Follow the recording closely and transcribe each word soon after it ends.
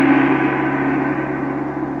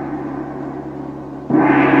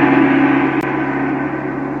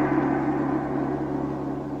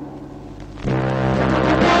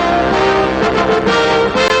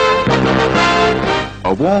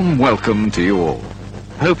warm welcome to you all.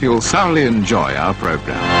 Hope you'll thoroughly enjoy our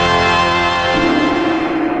programme.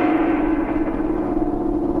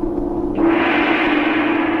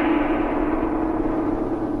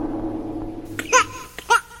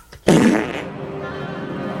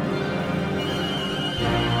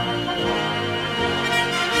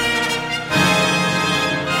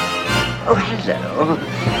 Oh, hello.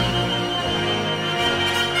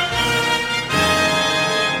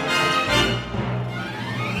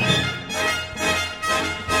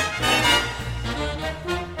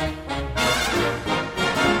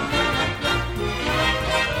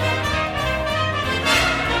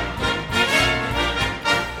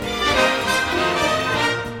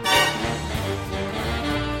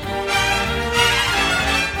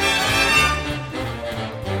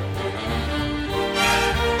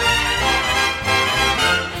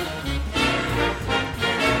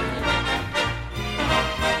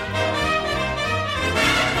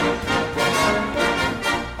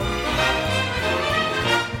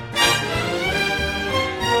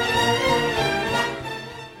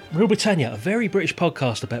 Real Britannia, a very British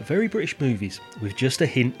podcast about very British movies with just a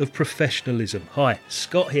hint of professionalism. Hi,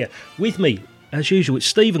 Scott here. With me, as usual, it's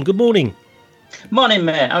Stephen. Good morning. Morning,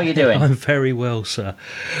 mate. How are you doing? I'm very well, sir.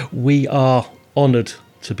 We are honoured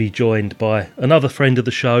to be joined by another friend of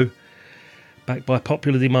the show, back by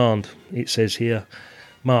popular demand, it says here.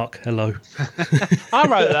 Mark, hello. I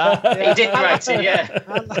wrote that. Yeah. He did write it, yeah.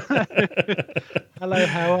 Hello,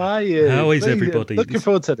 how are you? How is everybody? Looking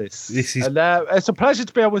forward to this. This is... And, it's a pleasure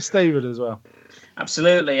to be on with Stephen as well.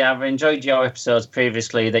 Absolutely. I've enjoyed your episodes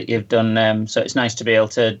previously that you've done, so it's nice to be able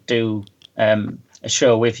to do a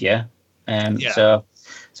show with you. So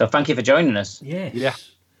thank you for joining us. Yes. Yeah,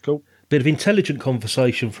 cool. Bit of intelligent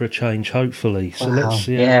conversation for a change, hopefully. So let's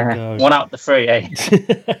see how it goes. One out the three, eh?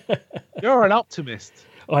 You're an optimist.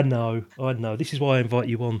 I know. This is why I invite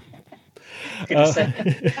you on. I'm going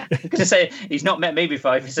to say he's not met me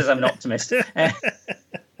before if he says I'm an optimist.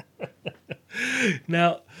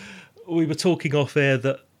 Now, we were talking off air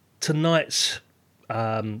that tonight's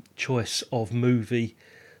choice of movie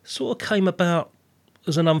sort of came about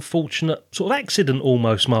as an unfortunate sort of accident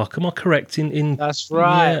almost, Mark. Am I correct in That's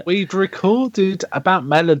right. Yeah. We'd recorded about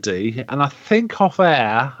Melody, and I think off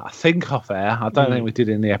air, I don't think we did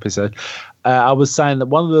it in the episode, I was saying that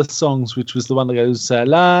one of the songs, which was the one that goes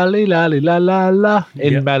la li la li la la la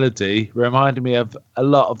in Melody, reminded me of a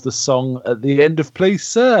lot of the song at the end of Please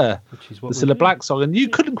Sir, Which is what the Cilla Black song, and you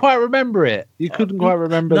couldn't quite remember it. You couldn't quite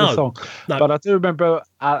remember the song. No. But I do remember,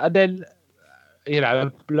 and then,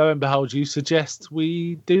 lo and behold, you suggest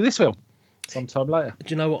we do this film sometime later. Do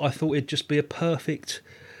you know what? I thought it'd just be a perfect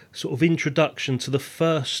sort of introduction to the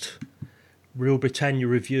first Real Britannia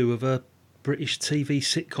review of a British TV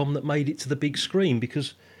sitcom that made it to the big screen,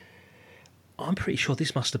 because I'm pretty sure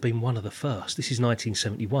this must have been one of the first. This is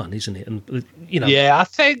 1971, isn't it? And Yeah, I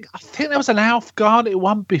think there was an Alf Garnett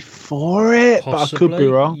one before it, possibly, but I could be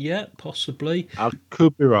wrong. Yeah, possibly. I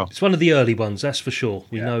could be wrong. It's one of the early ones, that's for sure.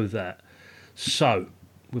 We know that. So,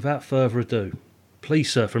 without further ado,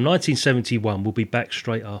 Please Sir, from 1971, we'll be back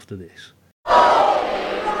straight after this.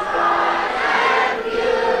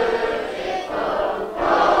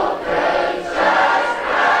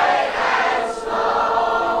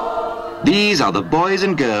 These are the boys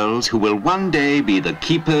and girls who will one day be the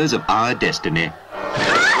keepers of our destiny.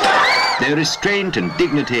 Their restraint and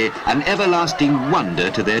dignity, an everlasting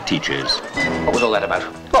wonder to their teachers. What was all that about?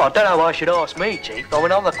 Oh, I don't know why I should ask me, Chief. I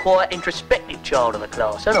mean, I'm the quiet, introspective child of the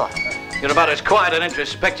class, aren't I? You're about as quiet and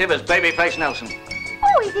introspective as Babyface Nelson.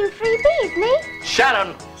 Oh, he's in 3B, isn't he?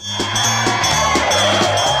 Shannon!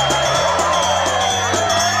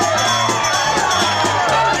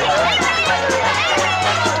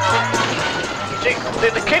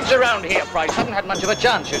 The kids around here, Price, haven't had much of a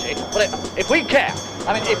chance, you see. Well, if we care,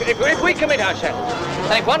 I mean, if we commit ourselves,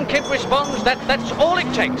 and if one kid responds, that's all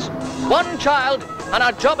it takes. One child, and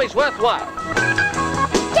our job is worthwhile.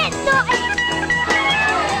 Get naughty!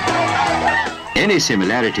 Any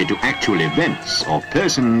similarity to actual events or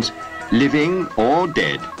persons, living or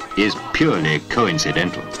dead, is purely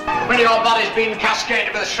coincidental. When your body's been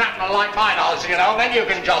cascaded with shrapnel like mine, then you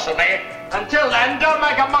can jostle me. Until then, don't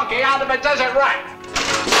make a monkey out of a desert rat.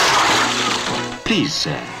 Please,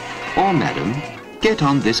 sir, or madam, get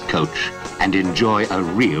on this coach and enjoy a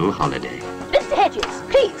real holiday. Mr. Hedges,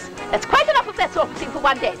 please. That's quite enough of that sort of thing for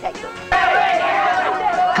one day, thank you.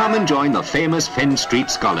 Come and join the famous Fen Street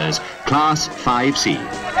Scholars, Class 5C.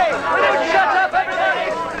 Hey, will you shut up,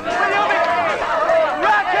 everybody?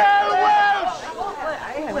 Raquel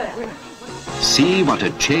Welch! See what a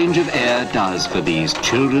change of air does for these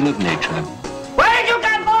children of nature. Where'd you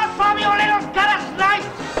get more from, you little gutter snipe?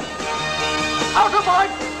 Out of my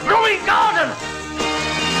blooming garden!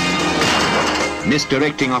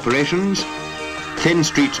 Misdirecting operations, Fen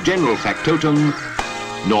Street's general factotum,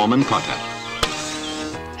 Norman Potter.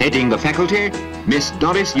 Heading the faculty, Miss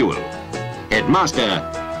Doris Ewell. Headmaster,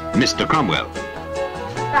 Mr. Cromwell.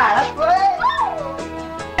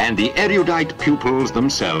 And the erudite pupils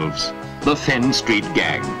themselves, the Fen Street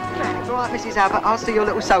gang. Right, Mrs. Abbott, I'll see your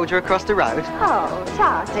little soldier across the road. Oh,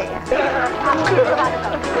 Charles, dear.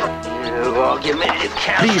 You argumentative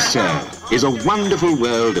cow. Please, sir, is a wonderful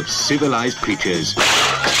world of civilized creatures.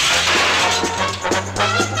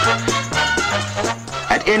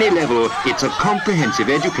 At any level, it's a comprehensive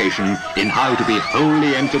education in how to be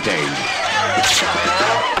wholly entertained.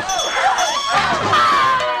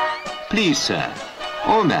 Please, sir,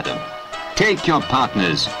 or madam, take your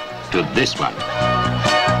partners to this one.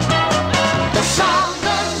 The song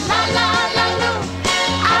goes la la la loo,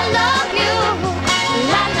 I love you.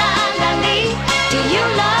 La la la lee, do you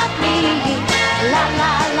love me? La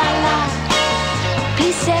la la la,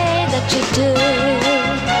 please say that you do.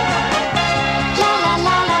 La la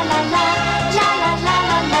la la la la, la la la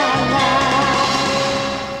la la la.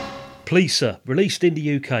 Please Sir, released in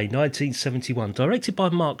the UK 1971, directed by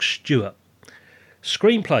Mark Stewart.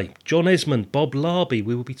 Screenplay, John Esmond, Bob Larby.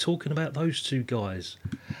 We will be talking about those two guys.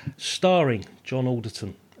 Starring John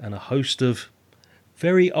Alderton and a host of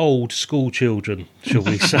very old school children, shall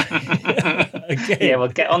we say. Again. Yeah, we'll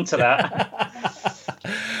get on to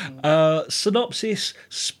that. Synopsis,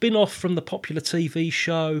 spin-off from the popular TV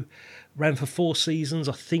show. Ran for 4 seasons,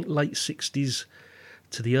 I think late 60s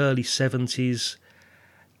to the early 70s.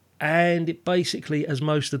 And it basically, as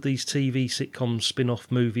most of these TV sitcom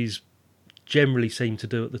spin-off movies generally seem to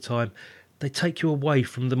do at the time, they take you away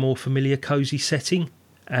from the more familiar cosy setting,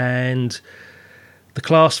 and the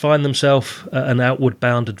class find themselves at an outward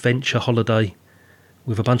bound adventure holiday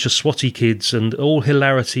with a bunch of swotty kids, and all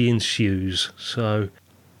hilarity ensues. So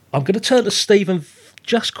I'm going to turn to Stephen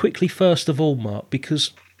just quickly first of all, Mark,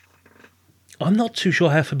 because I'm not too sure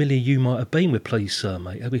how familiar you might have been with Please Sir,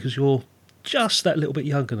 mate, because you're just that little bit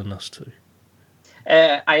younger than us two.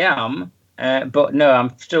 I am. But no,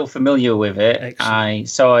 I'm still familiar with it. Excellent. I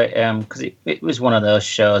saw it because it was one of those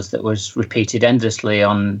shows that was repeated endlessly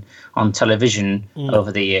on television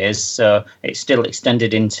over the years. So it still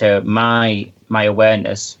extended into my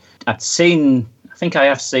awareness. I think I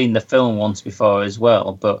have seen the film once before as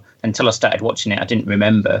well, but until I started watching it, I didn't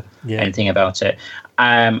remember anything about it.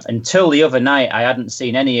 Until the other night, I hadn't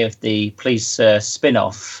seen any of the Please Sir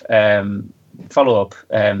spin-off follow-up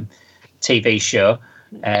TV show.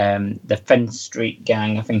 The Fen Street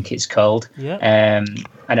Gang, I think it's called. Yeah.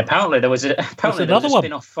 And apparently there was a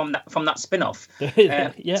spin-off from that spin-off.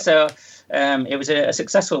 Yeah. So it was a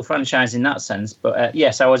successful franchise in that sense. But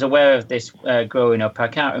yes, I was aware of this growing up. I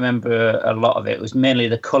can't remember a lot of it. It was mainly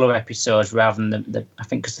the colour episodes rather than the I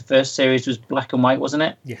think because the first series was black and white, wasn't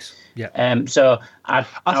it? Yes. Yeah. So I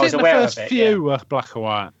was aware of it. I think the first few were black and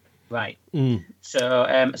white. Right. So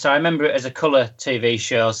I remember it as a colour TV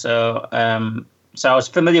show. So I was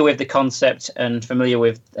familiar with the concept and familiar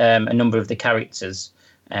with a number of the characters.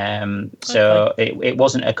 So it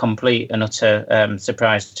wasn't a complete and utter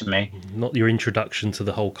surprise to me. Not your introduction to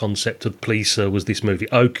the whole concept of Please Sir was this movie.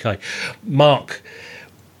 Okay. Mark,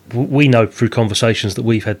 we know through conversations that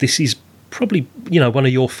we've had, this is probably, one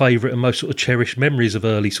of your favourite and most sort of cherished memories of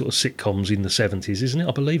early sort of sitcoms in the 70s, isn't it?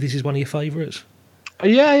 I believe this is one of your favourites.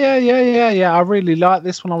 Yeah. I really liked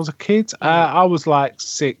this when I was a kid. I was like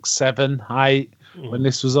 6, 7, 8 when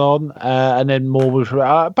this was on, and then more was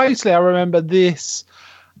basically I remember this.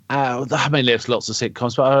 I mean, there's lots of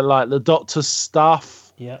sitcoms, but I like the Doctor's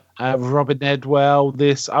stuff. Yeah, Robin Edwell.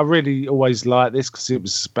 This I really always liked this because it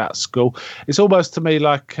was about school. It's almost to me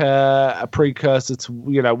like a precursor to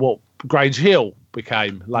what Grange Hill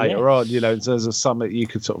became later on. In terms of something you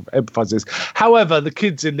could sort of empathise with. However, the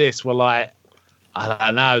kids in this were like, I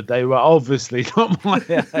don't know. They were obviously not my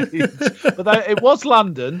age, but it was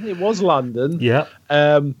London. It was London. Yeah.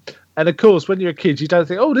 And of course, when you're a kid, you don't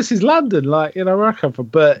think, "Oh, this is London," like where I come from.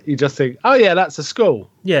 But you just think, "Oh yeah, that's a school."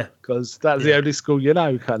 Yeah, because that's the only school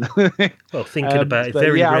kind of. Well, thinking about it,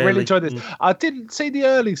 very rarely. I really enjoyed this. I didn't see the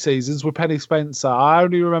early seasons with Penny Spencer. I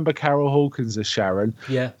only remember Carol Hawkins as Sharon.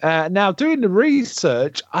 Yeah. Now, doing the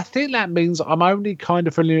research, I think that means I'm only kind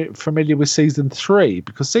of familiar with season 3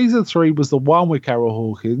 because season 3 was the one with Carol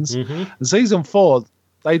Hawkins, and season 4.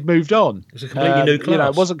 They'd moved on. It was a completely new class.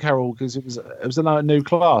 It wasn't Carol Hawkins. It was a new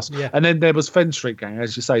class. Yeah. And then there was Fen Street Gang,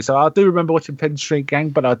 as you say. So I do remember watching Fen Street Gang,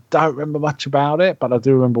 but I don't remember much about it. But I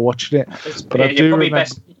do remember watching it.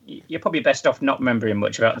 You're probably best off not remembering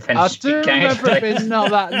much about the Fen Street Gang. I do remember it being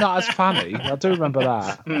not as funny. I do remember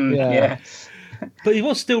that. Yeah. But it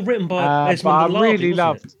was still written by Esmond but and I Larby, really wasn't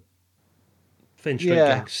loved. it? Fen Street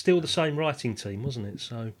Yeah. Gang. Still the same writing team, wasn't it?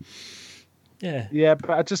 So, yeah. Yeah, but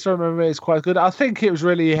I just remember it's quite good. I think it was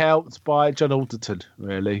really helped by John Alderton,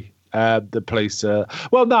 really. The police.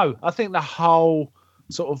 Well, no, I think the whole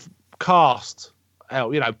sort of cast,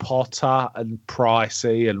 Potter and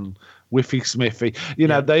Pricey and Whiffy Smithy,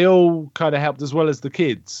 they all kind of helped as well as the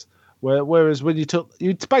kids. Whereas when you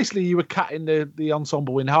were cutting the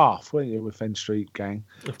ensemble in half, weren't you, with Fen Street Gang?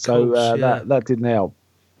 That didn't help.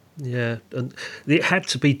 Yeah, and it had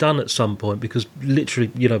to be done at some point because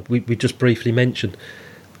literally, we just briefly mentioned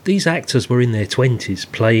these actors were in their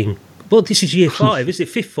 20s playing. Well, this is year 5, is it?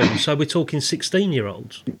 5th form, so we're talking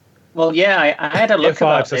 16-year-olds. Well, yeah, I had a look year 5,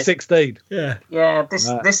 about so this. 16. Yeah.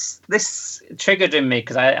 This triggered in me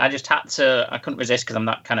because I just had to. I couldn't resist because I'm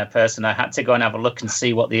that kind of person. I had to go and have a look and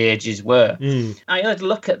see what the ages were. I had a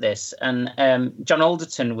look at this, and John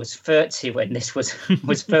Alderton was 30 when this was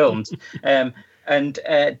filmed. And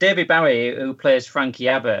David Bowie, who plays Frankie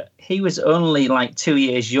Abbott, he was only like 2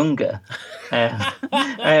 years younger.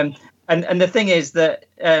 And the thing is that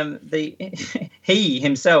he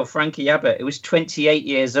himself, Frankie Abbott, he was 28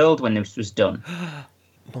 years old when this was done.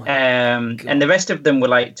 And the rest of them were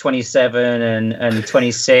like 27 and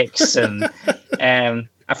 26. And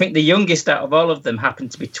I think the youngest out of all of them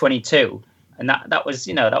happened to be 22. And that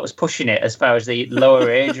was pushing it as far as the lower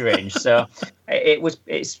age range. So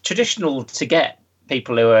it's traditional to get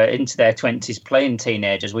people who are into their 20s playing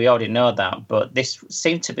teenagers. We already know that, but this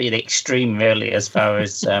seemed to be the extreme, really, as far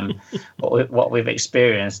as what we've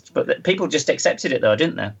experienced. But people just accepted it, though,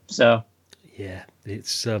 didn't they? So yeah,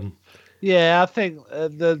 it's. Yeah, I think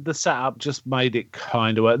the setup just made it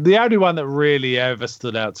kind of work. The only one that really ever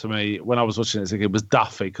stood out to me when I was watching this again was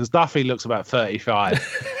Duffy, because Duffy looks about 35.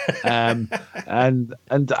 And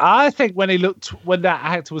I think when that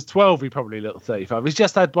actor was 12, he probably looked 35. He's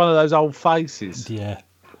just had one of those old faces. Yeah.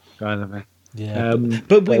 Kind of thing. Yeah.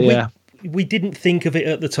 But we didn't think of it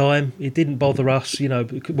at the time. It didn't bother us,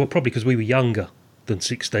 probably because we were younger than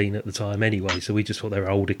 16 at the time anyway, so we just thought they were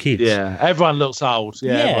older kids. Yeah, everyone looks old.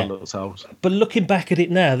 Yeah, everyone looks old. But looking back at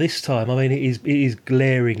it now, this time, I mean, it is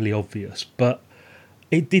glaringly obvious, but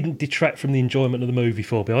it didn't detract from the enjoyment of the movie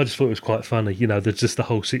for me. I just thought it was quite funny, there's just the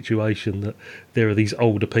whole situation that there are these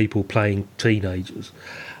older people playing teenagers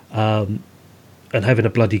and having a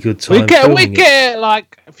bloody good time. We get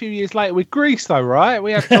like a few years later with Grease, though, right?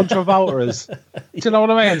 We have John Travolta's. Do you know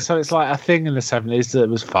what I mean? So it's like a thing in the 70s that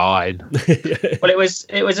was fine. Well, it was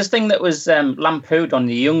a thing that was lampooned on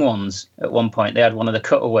the young ones at one point. They had one of the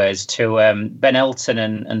cutaways to Ben Elton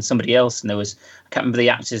and somebody else, and there was, I can't remember the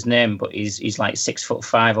actor's name, but he's like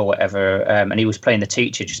 6'5" or whatever, and he was playing the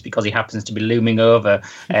teacher just because he happens to be looming over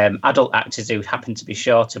adult actors who happen to be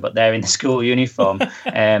shorter, but they're in the school uniform.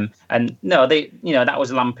 And no, that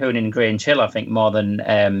was lampooning Grange Hill, I think, more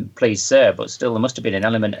than Please Sir, but still there must have been an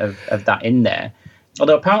element of that in there.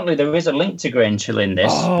 Although apparently there is a link to Grange Hill in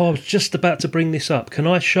this. Oh, I was just about to bring this up. Can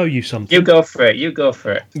I show you something? You go for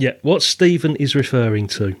it. Yeah, what Stephen is referring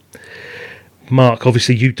to. Mark,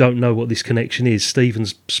 obviously you don't know what this connection is.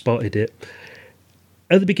 Stephen's spotted it.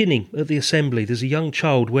 At the beginning, at the assembly, there's a young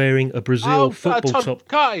child wearing a Brazil football top.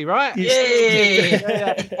 Carty, right?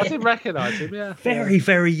 Yeah. I didn't recognise him, yeah. Very,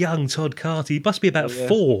 very young Todd Carty. He must be about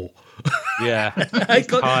 4. Yeah. He's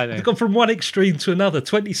gone from one extreme to another,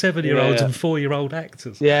 27-year-olds and 4-year-old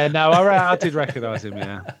actors. Yeah, no, I did recognise him,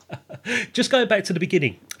 yeah. Just going back to the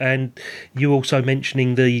beginning, and you also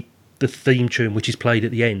mentioning the theme tune, which is played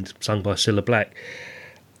at the end, sung by Cilla Black.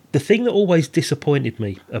 The thing that always disappointed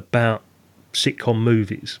me about sitcom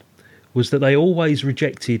movies was that they always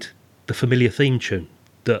rejected the familiar theme tune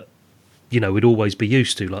that we'd always be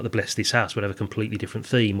used to, like the Bless This House would have a completely different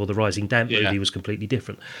theme, or the Rising Damp movie was completely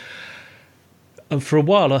different. And for a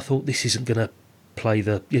while I thought, this isn't going to play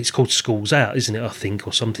it's called Schools Out, isn't it, I think,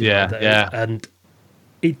 or something like that. Yeah. And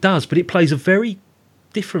it does, but it plays a very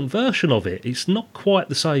different version of it. It's not quite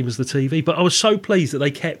the same as the TV, but I was so pleased that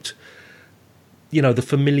they kept the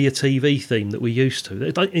familiar TV theme that we're used to.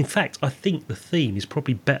 In fact, I think the theme is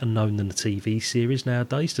probably better known than the TV series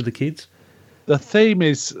nowadays to the kids. The theme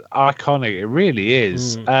is iconic. It really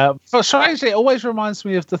is. But strangely, it always reminds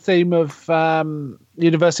me of the theme of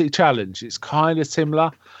University Challenge. It's kind of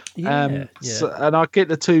similar. Yeah. So, and I get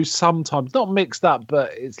the two sometimes, not mixed up,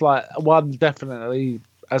 but it's like one definitely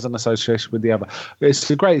as an association with the other. It's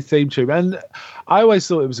a great theme tune, and I always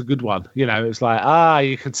thought it was a good one. It was like,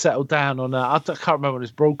 you could settle down on I can't remember when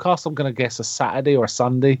it's broadcast. I'm going to guess a Saturday or a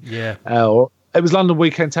Sunday. Yeah. Or it was London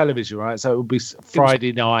Weekend Television, right? So it would be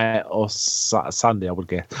Friday night or Sunday, I would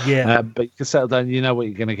guess. Yeah. But you can settle down, you know what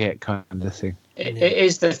you're going to get, kind of thing. It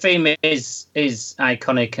is, the theme is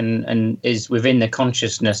iconic and is within the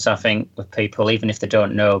consciousness, I think, of people, even if they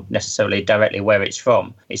don't know necessarily directly where it's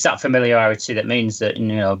from. It's that familiarity that means that,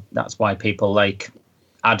 that's why people like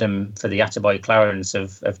Adam for the Attaboy Clarence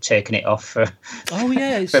have taken it off for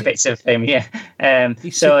for bits of him.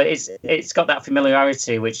 So it's got that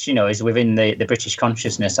familiarity, which is within the British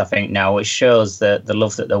consciousness, I think, now, which shows the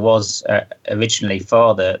love that there was originally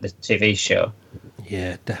for the TV show.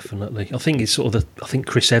 Yeah, definitely. I think it's sort of I think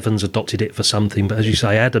Chris Evans adopted it for something, but as you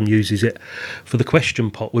say, Adam uses it for the question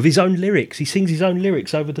pot with his own lyrics. He sings his own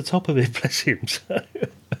lyrics over the top of it, bless him. So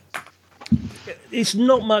it's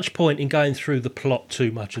not much point in going through the plot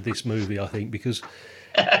too much of this movie, I think, because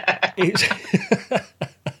it's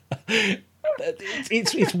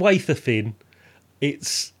wafer thin.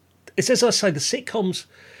 It's as I say, the sitcoms,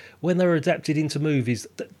 when they were adapted into movies,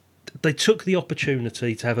 they took the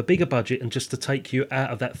opportunity to have a bigger budget and just to take you out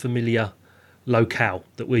of that familiar locale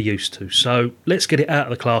that we're used to. So let's get it out of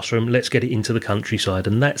the classroom, let's get it into the countryside,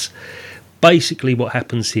 and that's basically what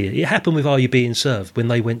happens here. It happened with Are You Being Served when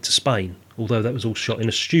they went to Spain, although that was all shot in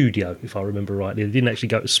a studio, if I remember rightly. They didn't actually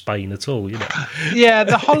go to Spain at all, Yeah,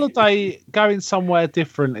 the holiday, going somewhere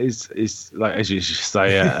different is like, as you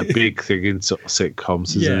say, a big thing in sort of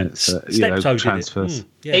sitcoms, isn't it? Transfers.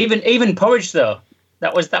 Yeah. Even Porridge, though.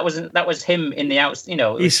 That was him in the outs. He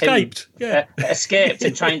escaped. Escaped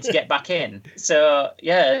and trying to get back in. So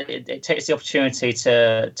it takes the opportunity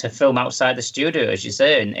to film outside the studio, as you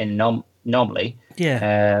say, in normally.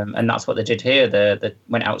 Yeah. And that's what they did here. They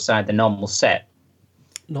went outside the normal set.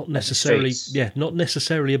 Not necessarily. Yeah, not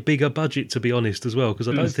necessarily a bigger budget, to be honest, as well, because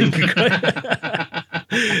I don't think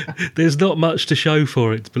there's not much to show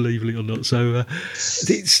for it, believe it or not. So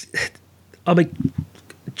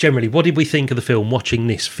generally, what did we think of the film watching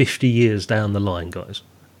this 50 years down the line, guys?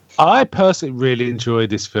 I personally really enjoyed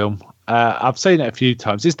this film. I've seen it a few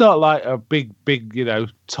times. It's not like a big,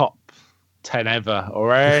 top 10 ever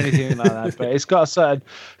or anything like that, but it's got a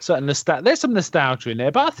certain nostalgia. There's some nostalgia in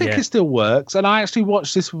there, but I think it still works. And I actually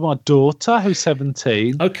watched this with my daughter, who's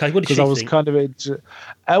 17. Okay, what did she think? Because I was kind of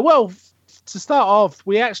to start off,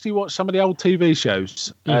 we actually watched some of the old TV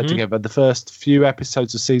shows together, the first few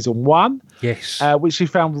episodes of season 1. Yes. Which she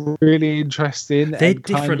found really interesting. They're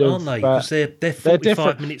different, aren't they? Because they're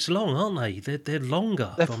 45 minutes long, aren't they? They're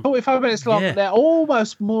longer. They're 45 minutes long. Yeah. They're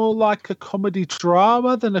almost more like a comedy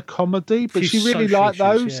drama than a comedy, but she really liked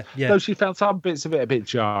those. Yeah. Though she found some bits of it a bit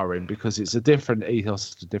jarring because it's a different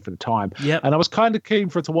ethos at a different time. Yep. And I was kind of keen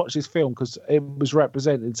for her to watch this film because it was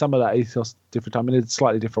representing some of that ethos different time in a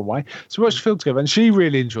slightly different way. So we watched the film together and she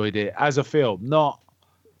really enjoyed it as a film, no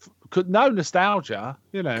nostalgia,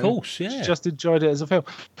 Of course, yeah. She just enjoyed it as a film.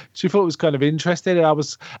 She thought it was kind of interesting,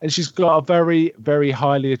 and she's got a very, very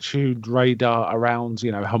highly attuned radar around,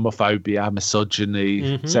 homophobia,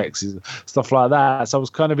 misogyny, sexism, stuff like that. So I was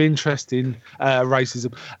kind of interested in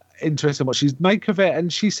racism, interested in what she'd make of it.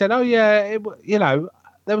 And she said, "Oh yeah,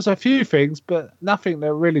 there was a few things, but nothing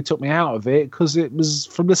that really took me out of it because it was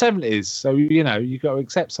from the 70s. So, you got to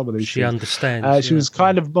accept some of these things." She understands. She was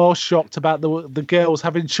kind of more shocked about the girls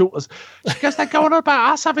having short. She goes, "They're going on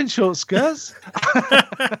about us having short skirts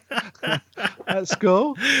at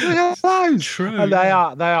school. Look at those." True. And they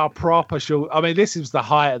are proper short. I mean, this is the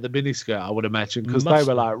height of the miniskirt, I would imagine, because they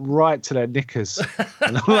were like right to their knickers.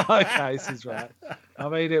 And I'm like, okay, this is right. I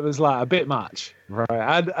mean, it was like a bit much,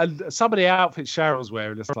 right? And some of the outfits Cheryl's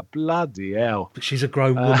wearing, it's like, bloody hell. But she's a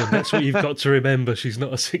grown woman. That's what you've got to remember. She's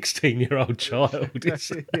not a 16-year-old child.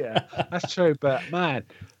 Yeah, that's true. But man,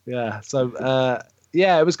 yeah. So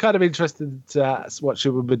it was kind of interesting to watch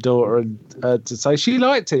it with my daughter and to say she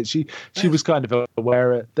liked it. She was kind of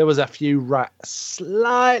aware there was a few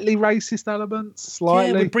slightly racist elements.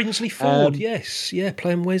 Slightly. Yeah, with Brinsley Ford, yes. Yeah,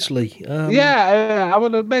 playing Wesley. I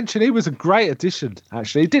want to mention he was a great addition,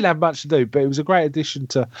 actually. He didn't have much to do, but it was a great addition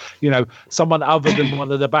to, someone other than one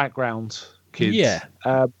of the background kids. Yeah.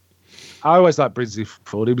 I always liked Brinsley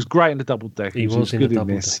Ford. He was great in the Double Deckers. He was in the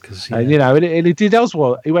Double Deckers, yeah. And he did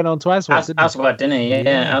Oswald. He went on to Oswald, didn't he? Oswald, didn't he?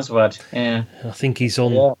 Yeah, Oswald. Yeah. I think he's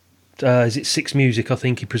on. Is it Six Music? I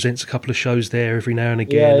think he presents a couple of shows there every now and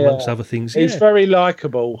again, amongst other things. He's very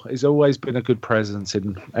likeable. He's always been a good presence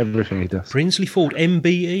in everything he does. Brinsley Ford,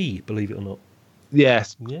 MBE, believe it or not.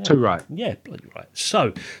 Yes, too right. Yeah, bloody right.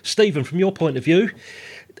 So, Stephen, from your point of view,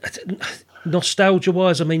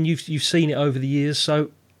 nostalgia-wise, I mean, you've seen it over the years,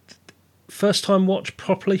 so first time watch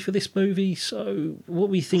properly for this movie. So, what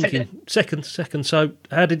were you thinking? Second. So,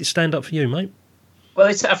 how did it stand up for you, mate? Well,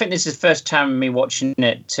 I think this is the first time me watching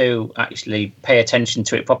it to actually pay attention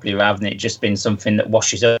to it properly, rather than it just being something that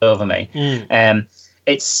washes over me.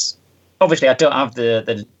 obviously I don't have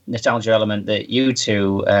the nostalgia element that you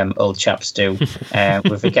two old chaps do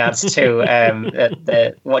with regards to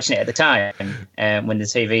the watching it at the time when the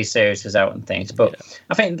TV series was out and things. But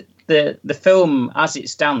I think the film as it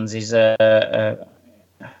stands is a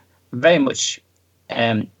very much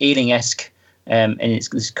Ealing-esque in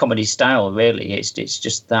its comedy style. Really, it's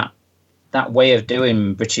just that way of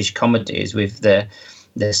doing British comedies with the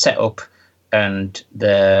setup and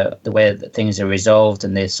the way that things are resolved,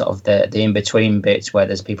 and the sort of the in between bits where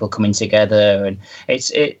there's people coming together, and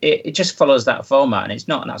it just follows that format. And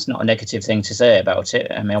that's not a negative thing to say about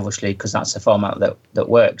it. I mean, obviously, because that's a format that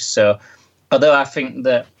works. So, although I think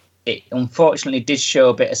that it unfortunately did show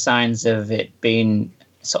a bit of signs of it being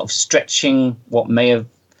sort of stretching what may have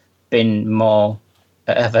been more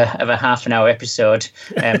of a half an hour episode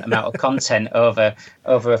amount of content over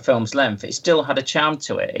a film's length, it still had a charm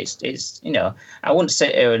to it. It's I wouldn't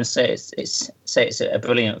sit here and say it's a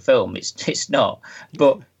brilliant film. It's not,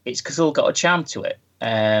 but it's still got a charm to it.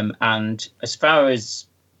 And as far as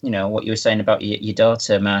what you were saying about your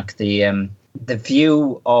daughter, Mark, the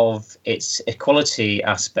view of its equality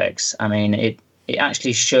aspects, I mean, it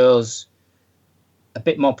actually shows a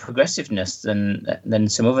bit more progressiveness than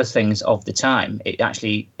some other things of the time.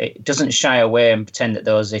 It doesn't shy away and pretend that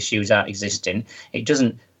those issues aren't existing. It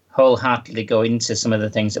doesn't wholeheartedly go into some of the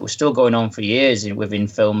things that were still going on for years within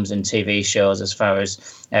films and TV shows as far as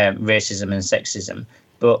racism and sexism.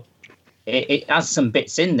 But it has some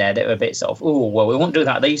bits in there that are a bit sort of, oh, well, we won't do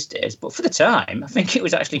that these days. But for the time, I think it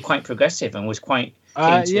was actually quite progressive and was quite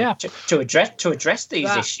keen to address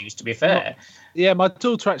these issues, to be fair. Yeah, my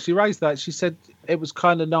daughter actually raised that. She said it was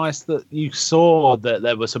kind of nice that you saw that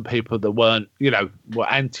there were some people that weren't, were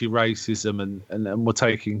anti-racism and were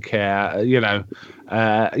taking care. The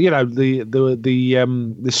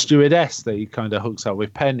stewardess that he kind of hooks up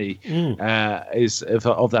with, Penny, is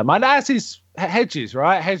of that mind. As is Hedges,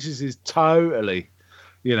 right? Hedges is totally,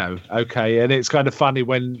 okay. And it's kind of funny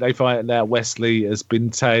when they find out Wesley has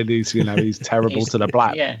been saying he's terrible to the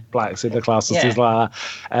blacks in the class and things like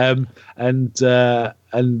that.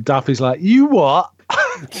 And Duffy's like, you what?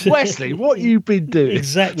 Wesley, what you been doing?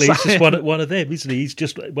 Exactly. He's just one of them, isn't he? He's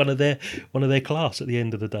just one of their class at the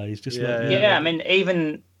end of the day. He's just I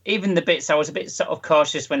mean, even the bits, I was a bit sort of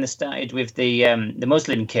cautious when they started with the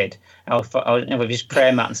Muslim kid. I was with his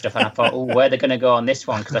prayer mat and stuff, and I thought, oh, where they're going to go on this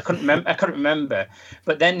one, because I couldn't remember.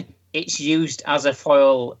 But then it's used as a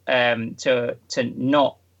foil to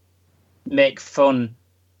not make fun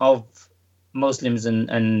of Muslims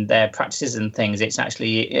and their practices and things. It's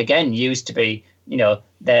actually again used to be,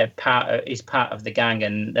 he's part of the gang,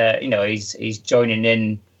 and he's joining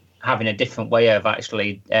in, having a different way of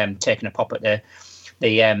actually taking a pop at the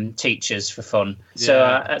teachers for fun.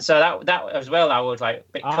 Yeah. So that as well, I was like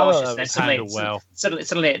a bit cautious. And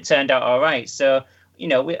suddenly it turned out all right. So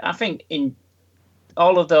I think in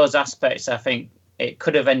all of those aspects, I think it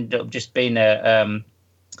could have ended up just being a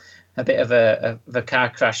bit of a car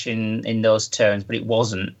crash in those terms, but it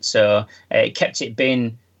wasn't. So it kept it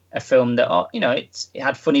being a film that it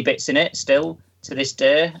had funny bits in it still to this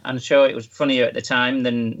day. I'm sure it was funnier at the time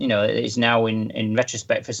than it is now in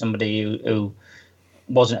retrospect for somebody who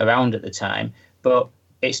wasn't around at the time. But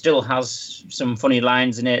it still has some funny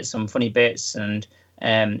lines in it, some funny bits, and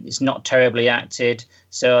it's not terribly acted.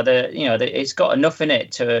 So it's got enough in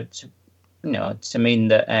it to mean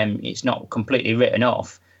that it's not completely written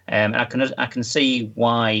off. And I can see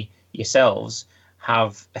why yourselves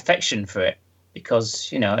have affection for it, because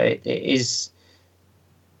it is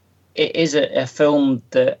a film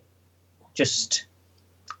that just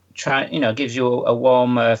gives you a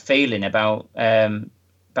warmer feeling about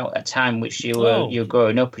a time which you were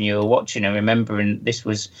growing up and you were watching and remembering this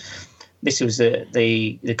was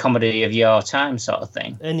the comedy of your time sort of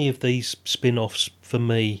thing. Any of these spin-offs for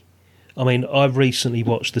me, I mean, I recently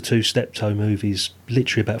watched the 2 Steptoe movies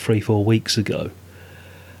literally about 3-4 weeks ago,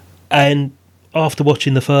 and after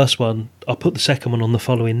watching the first one, I put the second one on the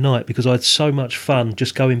following night because I had so much fun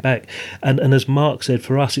just going back. And as Mark said,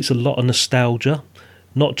 for us, it's a lot of nostalgia,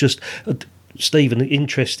 not just... Stephen,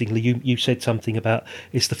 interestingly, you said something about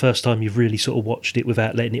it's the first time you've really sort of watched it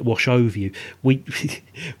without letting it wash over you. We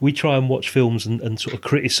try and watch films and sort of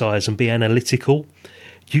criticise and be analytical.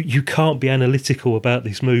 You can't be analytical about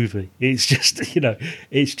this movie. It's just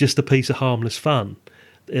it's just a piece of harmless fun.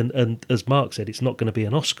 And as Mark said, it's not going to be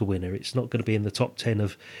an Oscar winner. It's not going to be in the top 10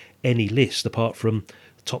 of any list apart from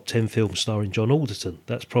top 10 films starring John Alderton.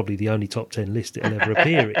 That's probably the only top 10 list it'll ever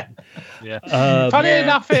appear in. Yeah. Funny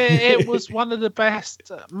enough, it was one of the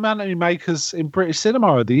best money makers in British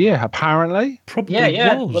cinema of the year, apparently. Probably was.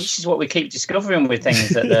 Well, this is what we keep discovering with things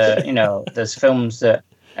that there's films that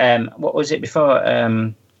what was it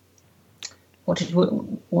before? What did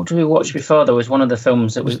we watch before? There was one of the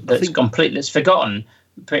films that's forgotten,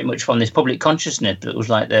 pretty much from this public consciousness. That was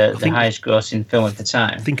like the highest grossing film of the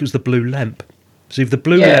time. I think it was The Blue Lamp. So The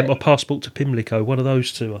Blue Lamp or Passport to Pimlico, one of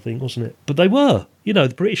those two, I think, wasn't it? But they were,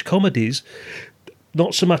 the British comedies.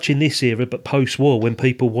 Not so much in this era, but post-war, when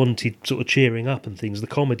people wanted sort of cheering up and things, the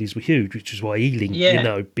comedies were huge, which is why Ealing,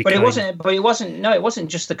 became... But it wasn't. No, it wasn't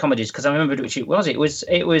just the comedies, because I remember which it was. It was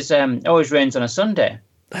Always Rains on a Sunday.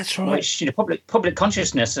 That's right. Which public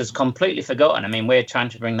consciousness has completely forgotten. I mean, we're trying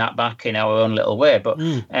to bring that back in our own little way, but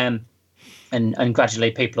and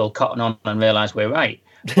gradually people will cotton on and realise we're right.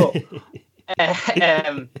 But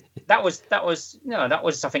that was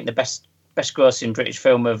I think the best grossing British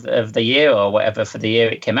film of the year or whatever for the year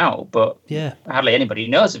it came out, but hardly anybody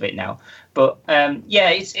knows of it now. But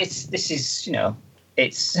it's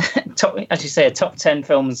as you say, a top 10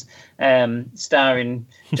 films starring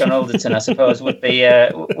John Alderton, I suppose, would be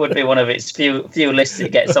one of its few lists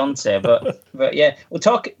it gets onto. But yeah, well,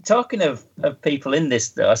 talking of people in this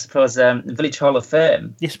though, I suppose Village Hall of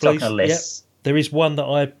Fame. Yes, please. Talking of lists, there is one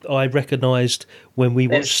that I recognised when we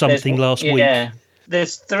watched something last week. Yeah.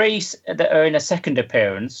 There's 3 that are in a second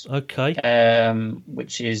appearance. Okay.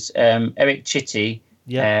 Which is Eric Chitty.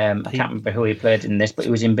 Yeah. I can't remember who he played in this, but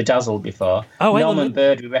he was in Bedazzled before. Oh, Norman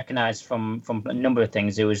Bird we recognised from a number of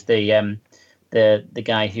things. He was the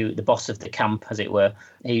guy the boss of the camp, as it were.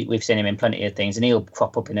 We've seen him in plenty of things, and he'll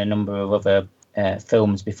crop up in a number of other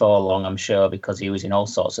films before long, I'm sure, because he was in all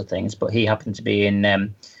sorts of things. But he happened to be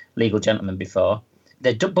in Legal Gentleman before.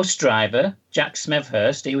 The bus driver, Jack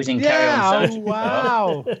Smethurst, he was in Carry On Sergeant. Oh,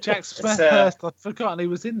 wow. Jack Smethurst, I'd forgotten he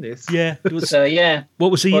was in this. Yeah. What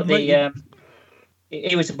was he in?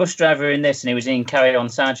 He was a bus driver in this, and he was in Carry On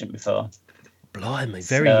Sergeant before. Blimey,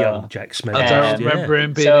 very young Jack Smethurst. I don't remember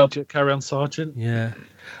him being in Carry On Sergeant. Yeah.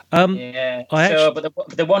 But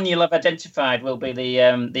the one you'll have identified will be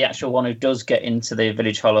the actual one who does get into the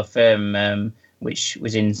Village Hall of Fame, which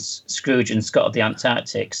was in Scrooge and Scott of the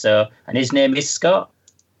Antarctic. So, and his name is Scott.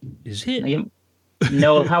 Is it?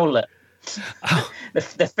 Noel Howlett.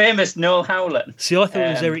 The famous Noel Howlett. See, I thought it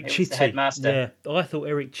was Eric Chitty. Headmaster. Yeah, I thought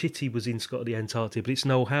Eric Chitty was in Scott of the Antarctic, but it's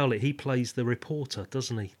Noel Howlett. He plays the reporter,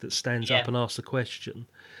 doesn't he? That stands up and asks a question.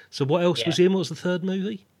 So what else was he in? What was the third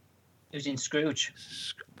movie? He was in Scrooge.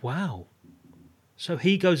 Wow. So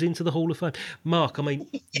he goes into the Hall of Fame. Mark, I mean,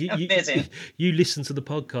 you listen to the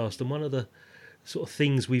podcast, and one of the sort of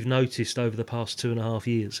things we've noticed over the past 2.5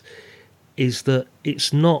 years is that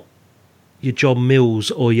it's not your John Mills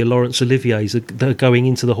or your Laurence Oliviers that are going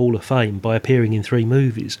into the Hall of Fame by appearing in 3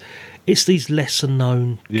 movies. It's these lesser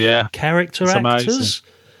known character actors. Amazing.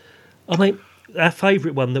 I mean, our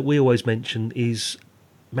favourite one that we always mention is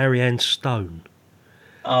Marianne Stone.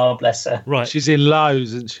 Oh, bless her. Right. She's in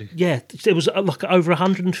loads, isn't she? Yeah, there was like over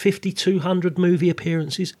 150, 200 movie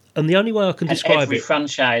appearances. And the only way I can describe every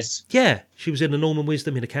franchise. Yeah, she was in A Norman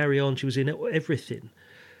Wisdom, in A Carry On, she was in everything.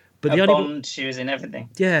 But Bond, she was in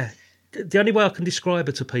everything. Yeah. The only way I can describe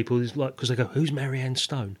her to people is like, because they go, who's Marianne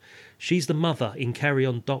Stone? She's the mother in Carry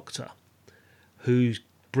On Doctor who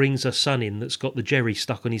brings her son in that's got the jerry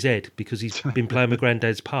stuck on his head because he's been playing with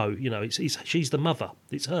Granddad's Poe. She's the mother.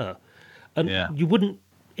 It's her. And you wouldn't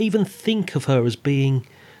even think of her as being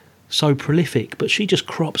so prolific, but she just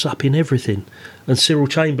crops up in everything. And Cyril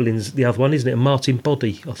Chamberlain's the other one, isn't it? And Martin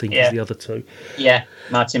Boddy, I think, is the other two. Yeah,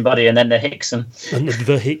 Martin Boddy, and then the Hickson. And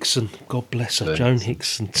the Hickson, God bless her, Joan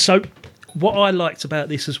Hickson. So what I liked about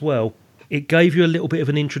this as well, it gave you a little bit of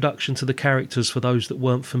an introduction to the characters for those that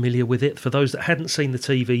weren't familiar with it. For those that hadn't seen the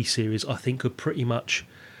TV series, I think could pretty much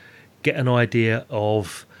get an idea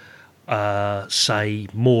of say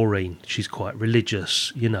Maureen, she's quite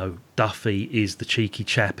religious, Duffy is the cheeky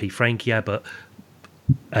chappy, Frankie Abbott,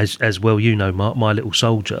 as well Mark, My Little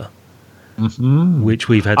Soldier, which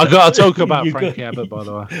we've had. I've got to talk about Frankie Abbott, by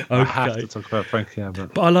the way. Okay. I have to talk about Frankie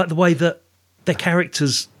Abbott. But I like the way that their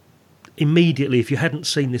characters, immediately, if you hadn't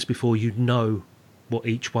seen this before, you'd know what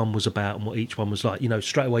each one was about and what each one was like.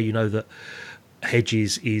 Straight away you know that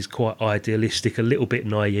Hedges is quite idealistic, a little bit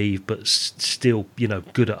naive, but still,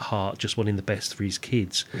 good at heart, just wanting the best for his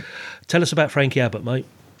kids. Tell us about Frankie Abbott, mate.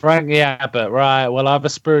 Frankie Abbott, right. Well, I have a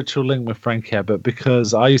spiritual link with Frankie Abbott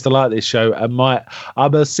because I used to like this show, and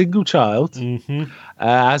I'm a single child,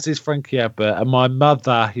 as is Frankie Abbott, and my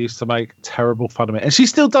mother used to make terrible fun of me, and she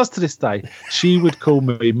still does to this day. She would call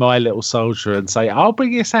me My Little Soldier and say, "I'll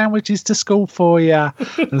bring your sandwiches to school for you,"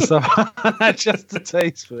 and stuff, just to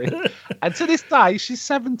tease me. And to this day, she's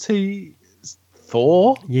 73,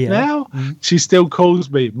 4 Yeah. now. She still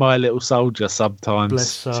calls me my little soldier sometimes.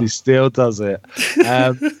 Bless her. She still does it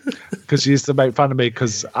because she used to make fun of me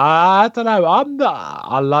because I don't know.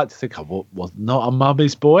 I like to think I was not a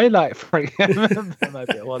mummy's boy like Frank.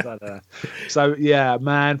 Maybe it was. I don't know. So yeah,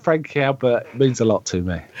 man, Frankie Albert means a lot to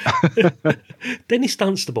me. Dennis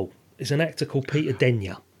Dunstable is an actor called Peter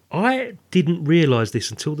Denyer. I didn't realise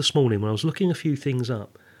this until this morning when I was looking a few things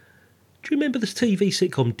up. Do you remember this TV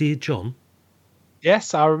sitcom Dear John?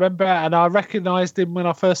 Yes, I remember, and I recognised him when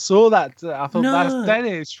I first saw that. I thought No. that's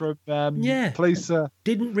Dennis from Police.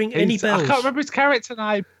 Didn't ring any bells. I can't remember his character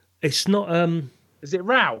name. It's not. Is it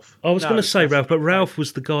Ralph? I was No, going to say that's Ralph, but not Ralph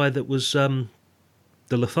was the guy that was the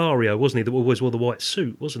Lothario, wasn't he? That always wore the white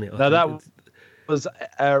suit, wasn't it? No, that was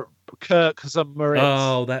Kirk Moritz.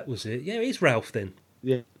 Oh, that was it. Yeah, it's Ralph then.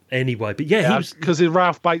 Yeah. Anyway, but yeah, he was because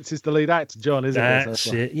Ralph Bates is the lead actor. John, isn't it? That's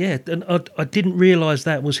it. Yeah, and I didn't realise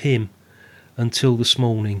that was him until this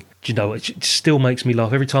morning. Do you know, it still makes me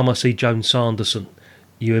laugh every time I see Joan Sanderson.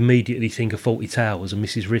 You immediately think of Fawlty Towers and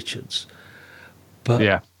Mrs. Richards. But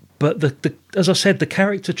yeah. But the as I said, the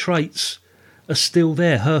character traits are still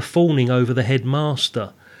there. Her fawning over the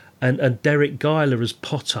headmaster, and Derek Guyler as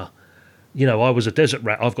Potter. You know, I was a desert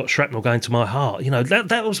rat. I've got shrapnel going to my heart. You know,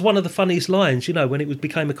 that was one of the funniest lines. You know, when it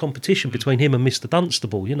became a competition between him and Mr.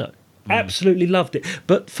 Dunstable. You know, absolutely loved it.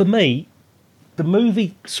 But for me, the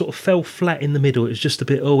movie sort of fell flat in the middle. It was just a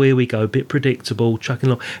bit, oh, here we go, a bit predictable, chucking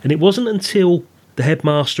along. And it wasn't until the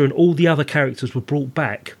headmaster and all the other characters were brought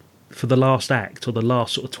back for the last act or the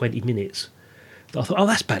last sort of 20 minutes that I thought, oh,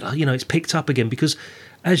 that's better. You know, it's picked up again because,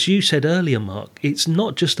 as you said earlier, Mark, it's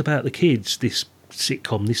not just about the kids, this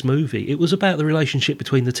sitcom, this movie. It was about the relationship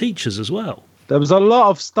between the teachers as well. There was a lot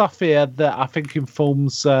of stuff here that I think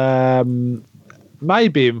informs things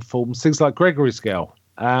like Gregory's Girl.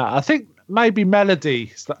 I think maybe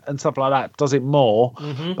Melody and stuff like that does it more.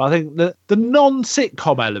 Mm-hmm. But I think the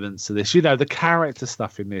non-sitcom elements of this, you know, the character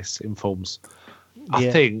stuff in this informs,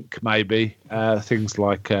 I think, maybe things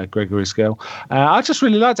like Gregory's Girl. I just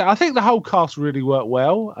really liked it. I think the whole cast really worked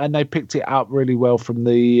well, and they picked it up really well from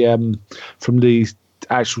the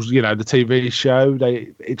actual, you know, the TV show.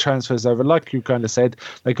 It transfers over, like you kind of said.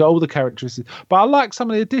 They got all the characteristics, but I like some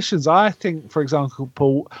of the additions. I think, for example,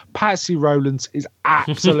 Paul, Patsy Rowlands is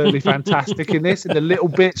absolutely fantastic in this. In the little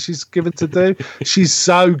bit she's given to do, she's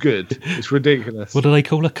so good. It's ridiculous. What do they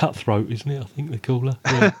call her? Cutthroat, isn't it? I think they call her.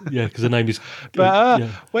 Yeah, because her name is. But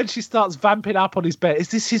when she starts vamping up on his bed, is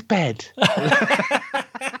this his bed?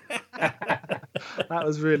 That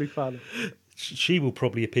was really funny. She will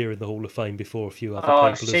probably appear in the Hall of Fame before a few other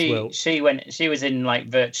people as well. She was in like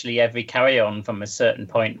virtually every Carry-On from a certain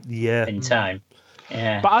point in time.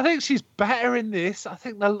 Yeah, but I think she's better in this. I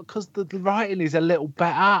think because the writing is a little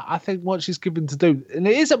better. I think what she's given to do, and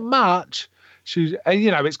it isn't much. You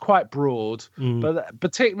know, it's quite broad, but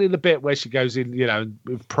particularly the bit where she goes in, you know,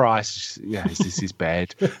 with Price. Is this his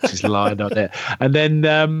bed? She's lying on it, and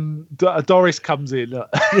then Doris comes in.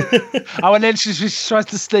 And then she tries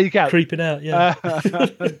to sneak out, creeping out. Yeah,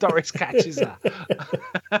 Doris catches her.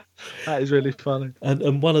 That is really funny.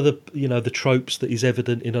 And one of the the tropes that is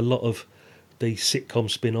evident in a lot of these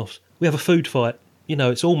sitcom spin-offs, we have a food fight. You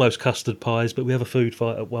know, it's almost custard pies, but we have a food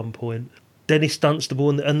fight at one point. Dennis Dunstable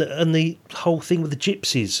and the whole thing with the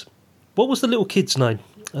gypsies. What was the little kid's name?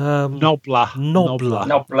 Nobler.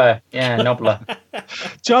 Yeah, Nobler.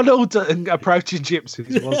 John Alden approaching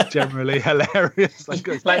gypsies was generally hilarious.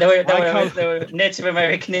 Like they were Native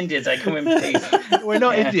American Indians. They come in peace. We're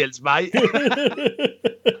not Indians, mate.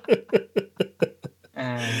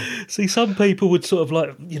 See, some people would sort of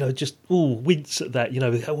like, just wince at that.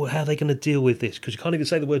 How are they going to deal with this? Because you can't even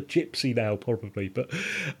say the word gypsy now, probably. But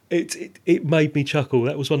it made me chuckle.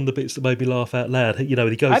 That was one of the bits that made me laugh out loud. He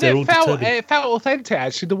goes there all determined. It felt authentic,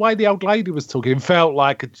 actually. The way the old lady was talking felt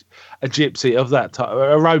like a gypsy of that time,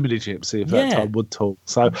 a Romany gypsy of that time would talk.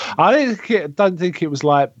 So I don't think it was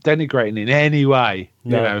like denigrating in any way,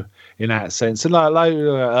 you know, in that sense. And like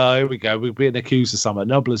here we go, we're being accused of something.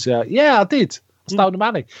 Nobler's, I did. Stole the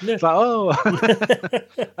money. Yeah. It's like,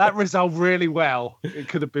 that resolved really well. It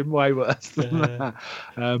could have been way worse than that.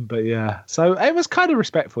 But so it was kind of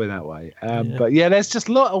respectful in that way. But there's just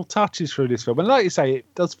little touches through this film. And like you say,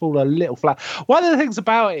 it does fall a little flat. One of the things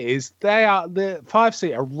about it is the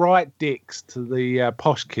 5-seater right dicks to the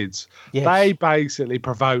posh kids. Yes. They basically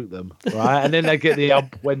provoke them, right? And then they get the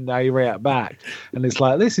ump when they react back. And it's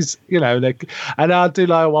like, this is, and I do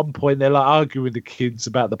like at one point, they're like arguing with the kids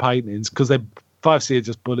about the paintings because they're 5C are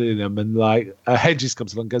just bullying him, and like Hedges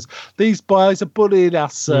comes along and goes, "These boys are bullying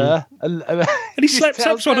us, sir." And he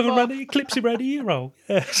slaps one of them around, he clips him around the ear roll.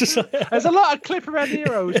 Yeah, there's a lot of clip around the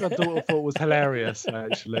ear roll, which my daughter thought was hilarious,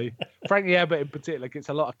 actually. Frankie Abbott in particular gets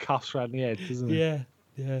a lot of cuffs around the head, doesn't he?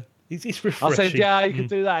 Yeah. It's refreshing. I said, yeah, you could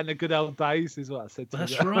do that in the good old days, is what I said to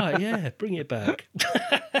That's you. right, yeah. Bring it back.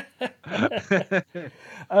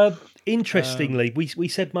 Interestingly, we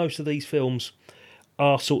said most of these films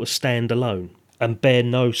are sort of standalone and bear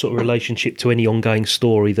no sort of relationship to any ongoing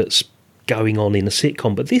story that's going on in a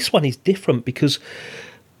sitcom. But this one is different because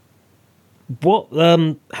what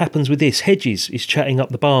happens with this, Hedges is chatting up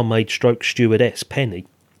the barmaid stroke stewardess, Penny,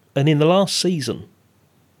 and in the last season,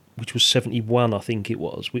 which was 71, I think it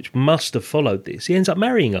was, which must have followed this, he ends up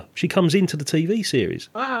marrying her. She comes into the TV series.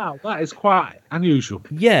 Wow, that is quite unusual.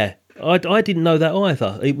 Yeah, I didn't know that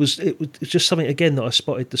either. It was just something, again, that I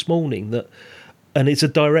spotted this morning, and it's a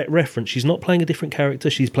direct reference. She's not playing a different character.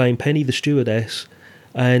 She's playing Penny the stewardess,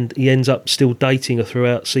 and he ends up still dating her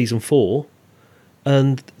throughout season 4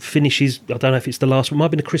 and finishes, I don't know if it's the last one, it might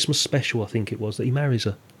have been a Christmas special, I think it was, that he marries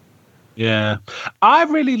her. Yeah, I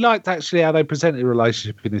really liked actually how they presented the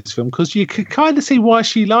relationship in this film, because you could kind of see why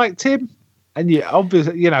she liked him, and you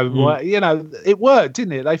obviously, it worked,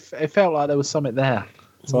 didn't it? It felt like there was something there,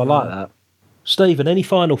 so I like that. Stephen, any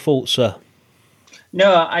final thoughts, sir?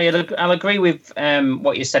 No, I'll agree with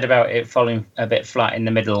what you said about it falling a bit flat in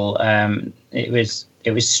the middle. It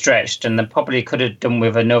was stretched, and they probably could have done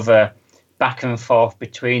with another back and forth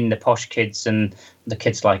between the posh kids and the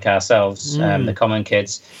kids like ourselves, the common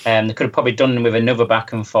kids. They could have probably done with another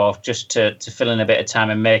back and forth just to fill in a bit of time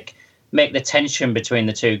and make the tension between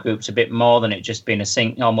the two groups a bit more than it just being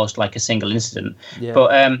almost like a single incident. Yeah.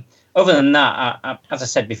 But other than that, as I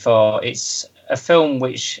said before, it's a film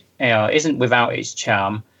which isn't without its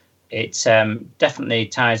charm. It definitely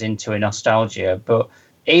ties into a nostalgia, but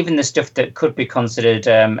even the stuff that could be considered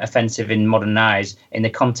offensive in modern eyes, in the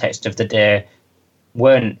context of the day,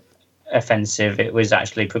 weren't offensive. It was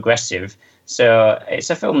actually progressive. So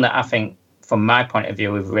it's a film that I think, from my point of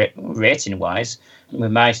view, with rating-wise,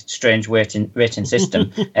 with my strange rating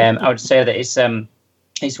system, I would say that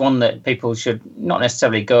it's one that people should not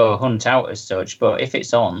necessarily go hunt out as such, but if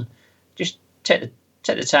it's on, just take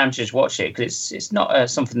the time to just watch it, because it's not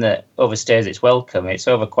something that overstays its welcome. It's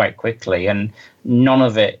over quite quickly, and none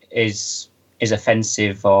of it is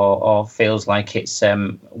offensive or feels like it's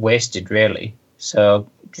wasted, really. So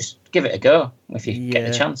just give it a go if you get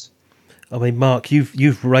the chance. I mean, Mark,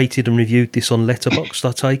 you've rated and reviewed this on Letterboxd,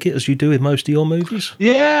 I take it, as you do with most of your movies?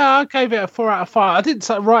 Yeah, I gave it a 4 out of 5. I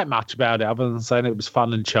didn't write much about it other than saying it was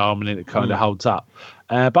fun and charming and it kind of holds up.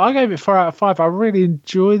 But I gave it 4 out of 5. I really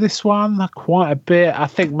enjoy this one quite a bit. I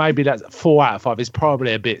think maybe that 4 out of 5 is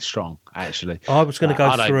probably a bit strong, actually. I was going to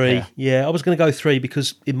go 3. Yeah, I was going to go 3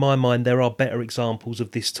 because in my mind there are better examples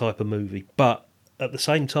of this type of movie. But at the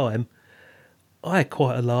same time, I had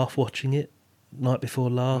quite a laugh watching it night before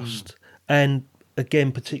last. And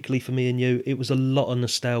again, particularly for me and you, it was a lot of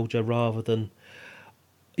nostalgia rather than,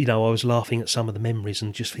 I was laughing at some of the memories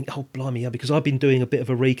and just think, oh, blimey, yeah, because I've been doing a bit of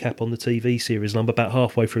a recap on the TV series and I'm about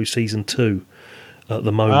halfway through season 2 at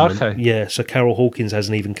the moment. Okay. Yeah, so Carol Hawkins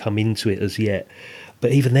hasn't even come into it as yet.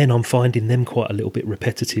 But even then, I'm finding them quite a little bit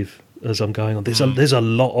repetitive as I'm going on. There's a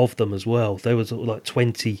lot of them as well. There was like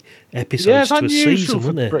 20 episodes to a season,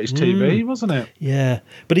 wasn't there? British TV, wasn't it? Yeah,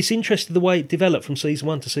 but it's interesting the way it developed from season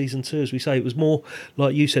 1 to season 2. As we say, it was more,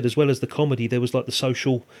 like you said, as well as the comedy, there was like the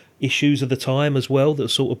social issues of the time as well that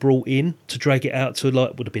sort of brought in to drag it out to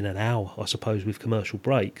would have been an hour, I suppose, with commercial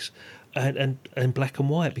breaks. And black and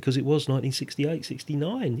white, because it was 1968,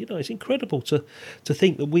 69. It's incredible to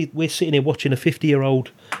think that we're sitting here watching a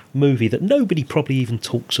 50-year-old movie that nobody probably even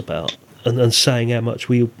talks about and saying how much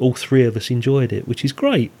we all three of us enjoyed it, which is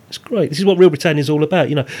great. It's great. This is what Real Britannia is all about.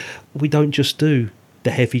 We don't just do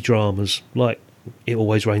the heavy dramas like It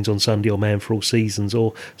Always Rains on Sunday or Man for All Seasons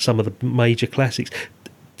or some of the major classics.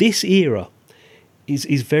 This era is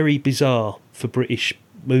very bizarre for British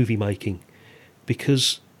movie making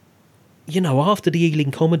because after the Ealing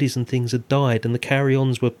comedies and things had died and the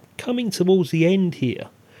carry-ons were coming towards the end here,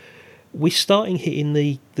 we're starting hitting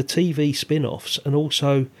the TV spin-offs, and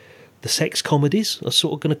also the sex comedies are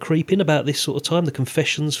sort of going to creep in about this sort of time, the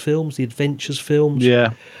confessions films, the adventures films.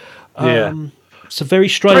 Yeah. It's a very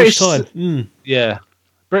strange time. Yeah.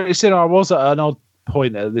 British cinema was at an odd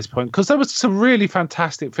point at this point, because there was some really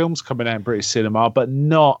fantastic films coming out in British cinema, but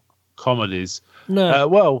not comedies.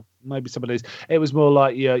 No. Maybe some of these. It was more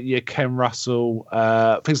like your Ken Russell,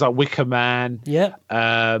 things like Wicker Man. Yeah.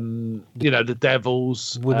 The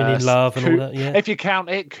Devils, Women in Love, and all that. Yeah. If you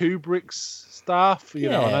count it, Kubrick's stuff. You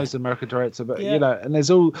know, I Yeah. know he's an American director, but you know, and there's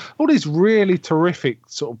all these really terrific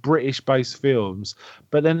sort of British-based films.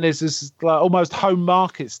 But then there's this like almost home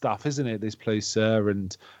market stuff, isn't it? This Please Sir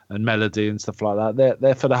and Melody and stuff like that.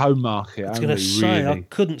 They're for the home market. I was only, going to say, really. I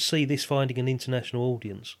couldn't see this finding an international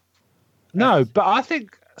audience. No, but I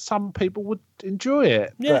think some people would enjoy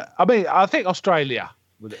it. Yeah. But, I mean, I think Australia.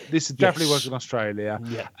 This is definitely Yes. works in Australia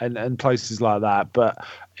Yeah. and places like that. But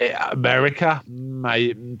America,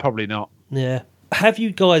 probably not. Yeah. Have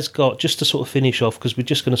you guys got, just to sort of finish off, because we're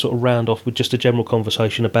just going to sort of round off with just a general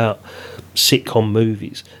conversation about sitcom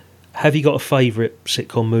movies, have you got a favourite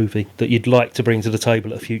sitcom movie that you'd like to bring to the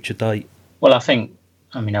table at a future date? Well,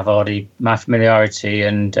 I've already, my familiarity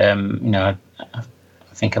and, I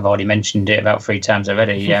think I've already mentioned it about 3 times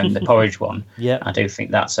already, the Porridge one. Yeah. I do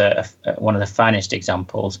think that's one of the finest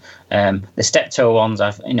examples. The Steptoe ones,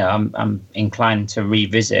 I'm inclined to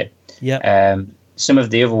revisit. Yeah. Some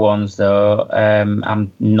of the other ones, though,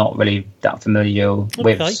 I'm not really that familiar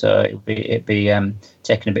with, so it'd be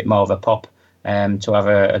taking a bit more of a pop to have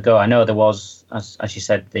a go. I know there was, as you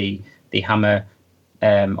said, the Hammer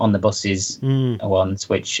on the buses ones,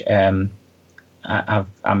 which I'm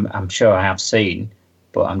sure I have seen,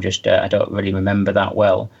 but I'm just I don't really remember that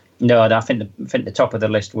well. No, I think the top of the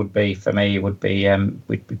list would be Porridge.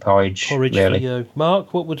 Porridge really. for you.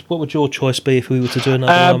 Mark, what would your choice be if we were to do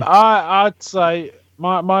another one? I'd say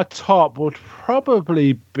my top would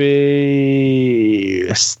probably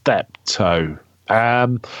be Steptoe.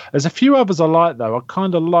 There's a few others I like though. I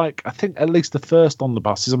think at least the first On the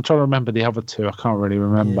Buses. I'm trying to remember the other two. I can't really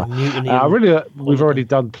remember. We've already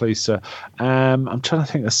done Please Sir. I'm trying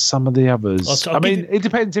to think of some of the others. It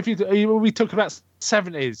depends if we talk about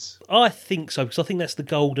 70s. I think so, because I think that's the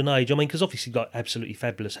golden age. I mean, because obviously, like, Absolutely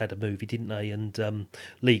Fabulous had a movie, didn't they? And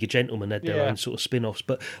League of Gentlemen had their own sort of spin-offs.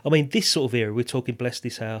 But I mean, this sort of era, we're talking Bless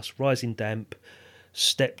This House, Rising Damp,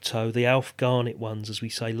 Steptoe, the Alf Garnett ones, as we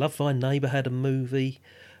say. Love Thy Neighbour had a movie.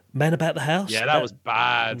 Man About the House. Yeah, that was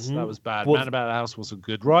bad. Mm-hmm. That was bad. Man About the House wasn't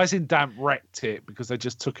good. Rising Damp wrecked it because they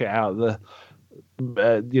just took it out of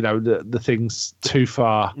the things too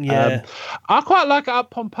far. Yeah. I quite like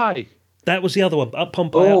Up Pompeii. That was the other one. Up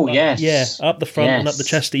Pompeii. Oh, yes. Yeah, up the front and up the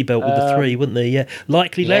chastity belt with the 3, weren't there? Yeah.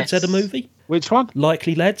 Likely Lads had a movie. Which one?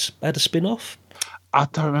 Likely Lads had a spin-off. I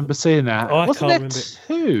don't remember seeing that. Wasn't there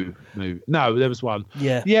 2 movies? No, there was 1.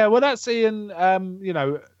 Yeah. Yeah, well, that's Ian,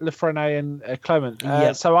 Lefrene and Clement.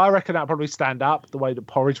 So I reckon that'll probably stand up the way that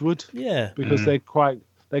Porridge would. Yeah. Because they're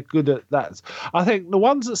good at that. I think the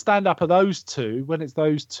ones that stand up are those 2, when it's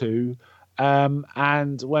those 2,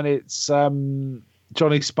 and when it's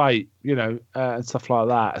Johnny Spate, and stuff like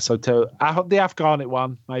that. So the Afghanet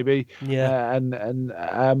one, maybe. Yeah.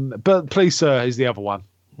 But Please Sir is the other one.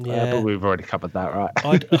 Yeah, but we've already covered that, right?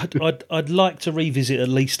 I'd like to revisit at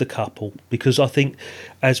least a couple, because I think,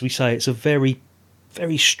 as we say, it's a very,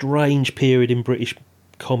 very strange period in British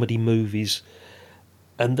comedy movies,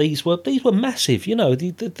 and these were massive.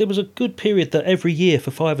 There was a good period that every year for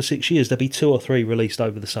 5 or 6 years there'd be 2 or 3 released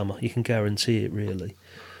over the summer. You can guarantee it, really.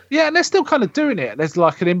 Yeah, and they're still kind of doing it. There's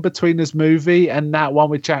like an In-Betweeners movie, and that one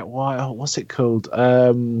with Jack White. Oh, what's it called?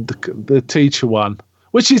 The teacher one,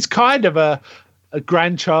 which is kind of a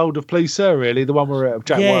grandchild of Please Sir, really. The one where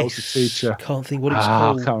Jack White was the teacher. Can't think what it's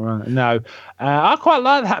called. I can't remember. No. I quite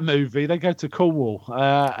like that movie. They go to Cornwall,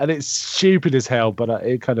 and it's stupid as hell, but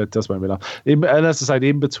it kind of does make me laugh. And as I say, the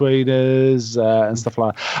In-Betweeners and stuff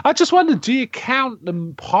like that. I just wondered, do you count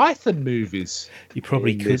them Python movies? You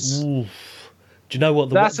probably could. Do you know what?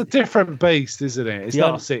 That's a different beast, isn't it? It's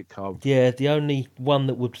not a sitcom. Yeah, the only one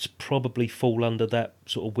that would probably fall under that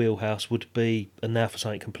sort of wheelhouse would be, and now for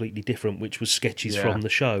something completely different, which was sketches from the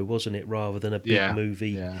show, wasn't it? Rather than a big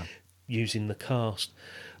movie using the cast.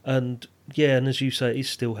 And as you say, it's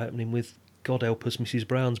still happening with, God help us, Mrs.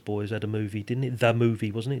 Brown's Boys had a movie, didn't it? The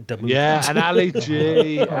movie, wasn't it? The movie. Yeah, and Ali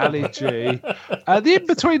G. The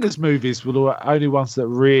In-Betweeners movies were the only ones that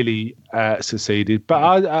really succeeded.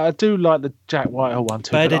 But I do like the Jack Whitehall one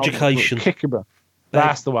too. Bad Education.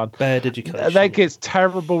 That's the one. Bad Education. That gets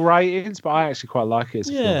terrible ratings, but I actually quite like it.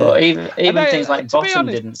 Yeah. But even things like Bottom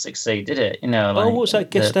didn't succeed, did it? What was that?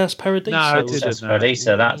 Guest House Paradiso? No, it didn't.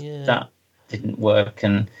 Paradiso, that didn't work.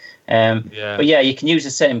 And but you can use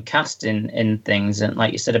the same cast in things, and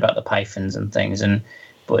like you said about the Pythons and things,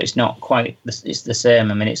 but it's not quite. It's the same.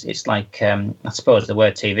 I mean, it's like I suppose there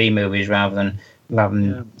were TV movies rather than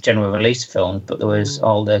general release films, but there was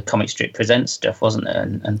all the Comic Strip Presents stuff, wasn't there,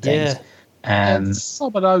 and things. And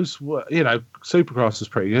some of those were, Supercross was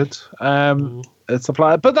pretty good. and stuff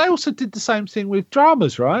like that. But they also did the same thing with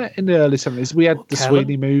dramas, right? In the early 70s, we had the Callum.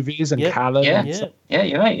 Sweeney movies and Callum. Yeah, Yeah. yeah,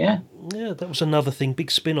 you're right. Yeah, Yeah, that was another thing.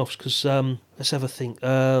 Big spin-offs because let's have a think.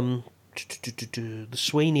 The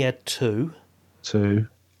Sweeney had 2.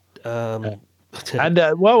 And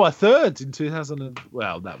a third in 2000.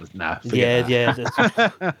 That was Yeah.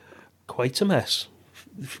 Quatermass.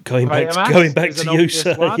 Going Quatermass back is to an you, obvious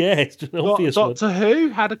sir. one. Yeah, it's an obvious one. Doctor Who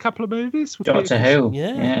had a couple of movies. with Doctor Peter Who.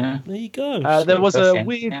 Yeah, there you go. There was a Interesting,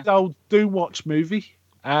 weird old Doomwatch movie.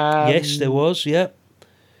 Yes, there was. Yeah,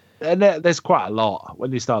 And there's quite a lot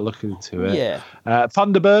when you start looking into it. yeah,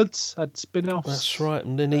 Thunderbirds had spin-offs. that's right.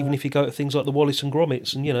 And then even if you go to things like the Wallace and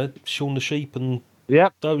Gromits and Shaun the Sheep and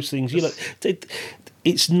Yep. those things,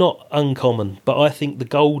 it's not uncommon. But I think the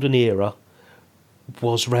golden era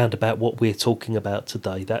was round about what we're talking about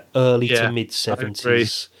today. That early to mid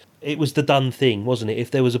 '70s. It was the done thing, wasn't it?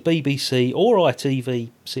 If there was a BBC or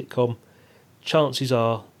ITV sitcom, chances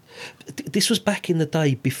are this was back in the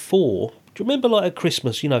day before. Do you remember, like at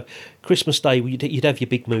Christmas? Christmas Day, you'd have your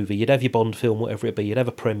big movie, you'd have your Bond film, whatever it be, you'd have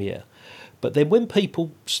a premiere. But then when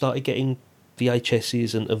people started getting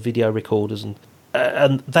VHSs and video recorders and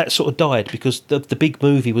that sort of died because the big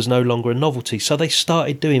movie was no longer a novelty. So they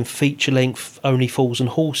started doing feature-length Only Fools and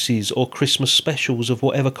Horses or Christmas specials of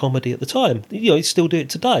whatever comedy at the time. You still do it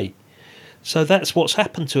today. So that's what's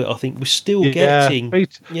happened to it, I think. We're still getting...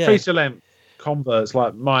 Feature-length converts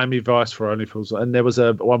like Miami Vice for Only Fools, and there was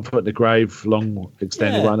a One Foot in the Grave long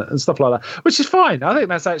extended one and stuff like that, which is fine. I think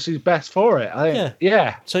that's actually best for it.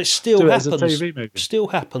 So it still happens. As a TV movie. Still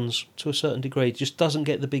happens to a certain degree. It just doesn't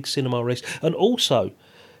get the big cinema release. And also,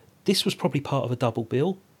 this was probably part of a double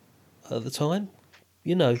bill at the time.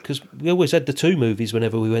 Because we always had the 2 movies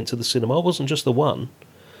whenever we went to the cinema. It wasn't just the one.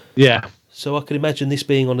 Yeah. So I could imagine this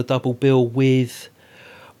being on a double bill with,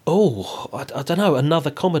 I don't know, another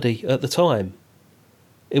comedy at the time.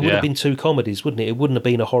 It would have been 2 comedies, wouldn't it? It wouldn't have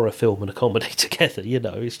been a horror film and a comedy together,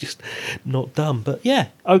 It's just not done. But yeah,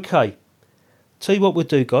 okay. Tell you what we'll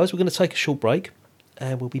do, guys. We're going to take a short break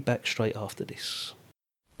and we'll be back straight after this.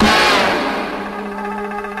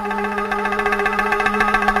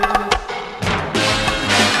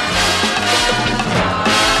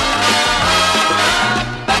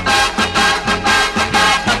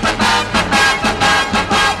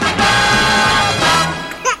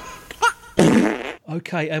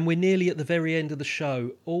 Okay, and we're nearly at the very end of the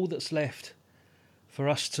show. All that's left for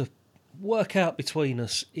us to work out between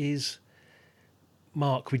us is,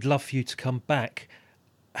 Mark, we'd love for you to come back.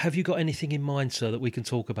 Have you got anything in mind, sir, that we can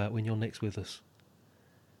talk about when you're next with us?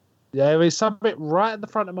 Yeah, there is something right at the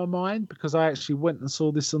front of my mind because I actually went and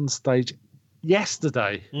saw this on stage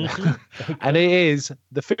yesterday. Mm-hmm. And it is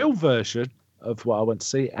the film version of what I went to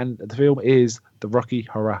see, and the film is the Rocky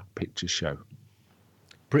Horror Picture Show.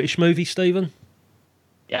 British movie, Stephen?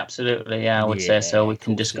 Yeah, absolutely. Yeah, I would say so. We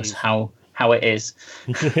can discuss how it is.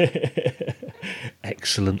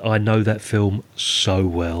 Excellent. I know that film so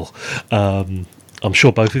well. I'm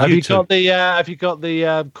sure both of you too. Have you got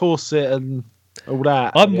the corset and all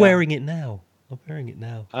that? I'm wearing it now.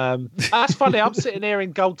 That's funny. I'm sitting here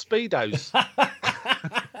in gold Speedos.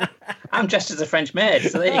 I'm dressed as a French maid,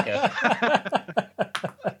 so there you go.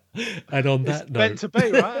 And on that note, meant to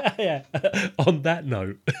be, right? Yeah. On that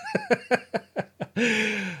note,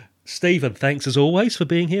 Stephen, thanks as always for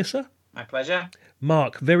being here, sir. My pleasure.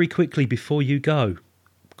 Mark, very quickly before you go,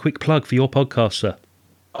 quick plug for your podcast, sir.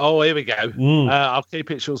 Oh, here we go. I'll keep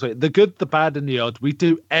it short. The good, the bad, and the odd. We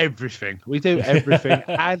do everything.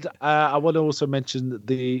 And I want to also mention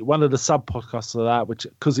one of the sub podcasts of that, which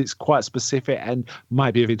because it's quite specific and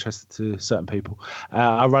might be of interest to certain people.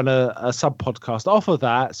 I run a sub podcast off of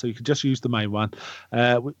that, so you can just use the main one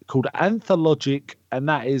called Anthologic, and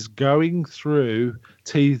that is going through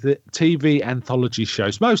TV anthology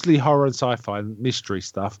shows, mostly horror and sci-fi and mystery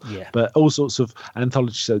stuff, but all sorts of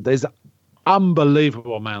anthology shows. There's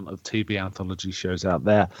unbelievable amount of TV anthology shows out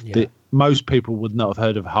there that most people would not have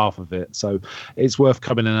heard of half of it, so it's worth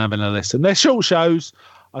coming and having a listen. They're short shows.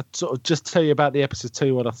 I sort of just tell you about the episode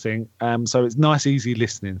 2 what I think, so it's nice easy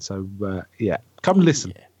listening, so come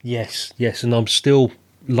listen. Yes, and I'm still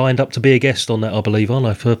lined up to be a guest on that, I believe, aren't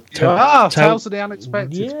I? For Tales of the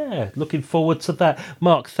Unexpected. Yeah, looking forward to that.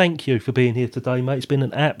 Mark, thank you for being here today, mate. It's been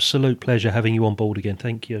an absolute pleasure having you on board again.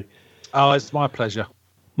 Thank you. Oh, it's my pleasure.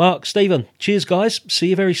 Mark, Stephen, cheers, guys. See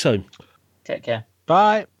you very soon. Take care.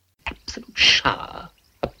 Bye. Absolute shower.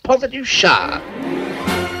 A positive shower.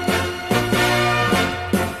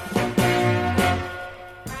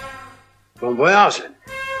 Bon voyage.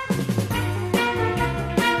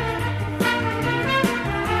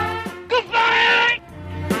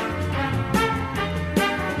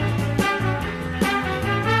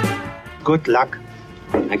 Good luck.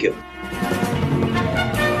 Thank you.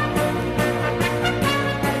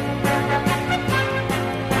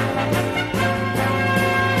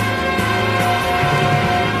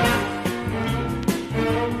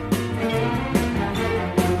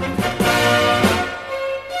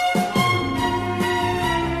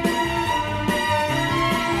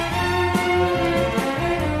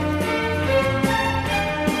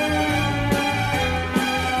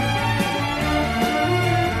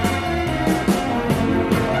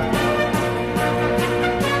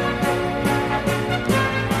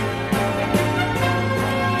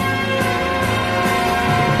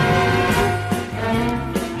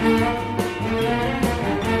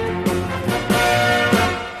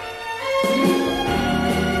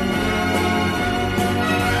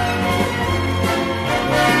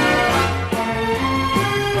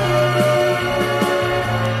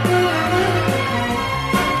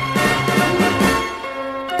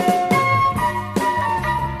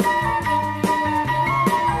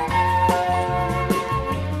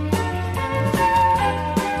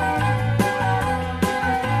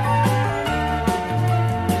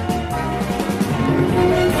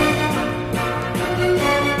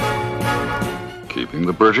 Keeping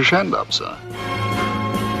the British end up, sir.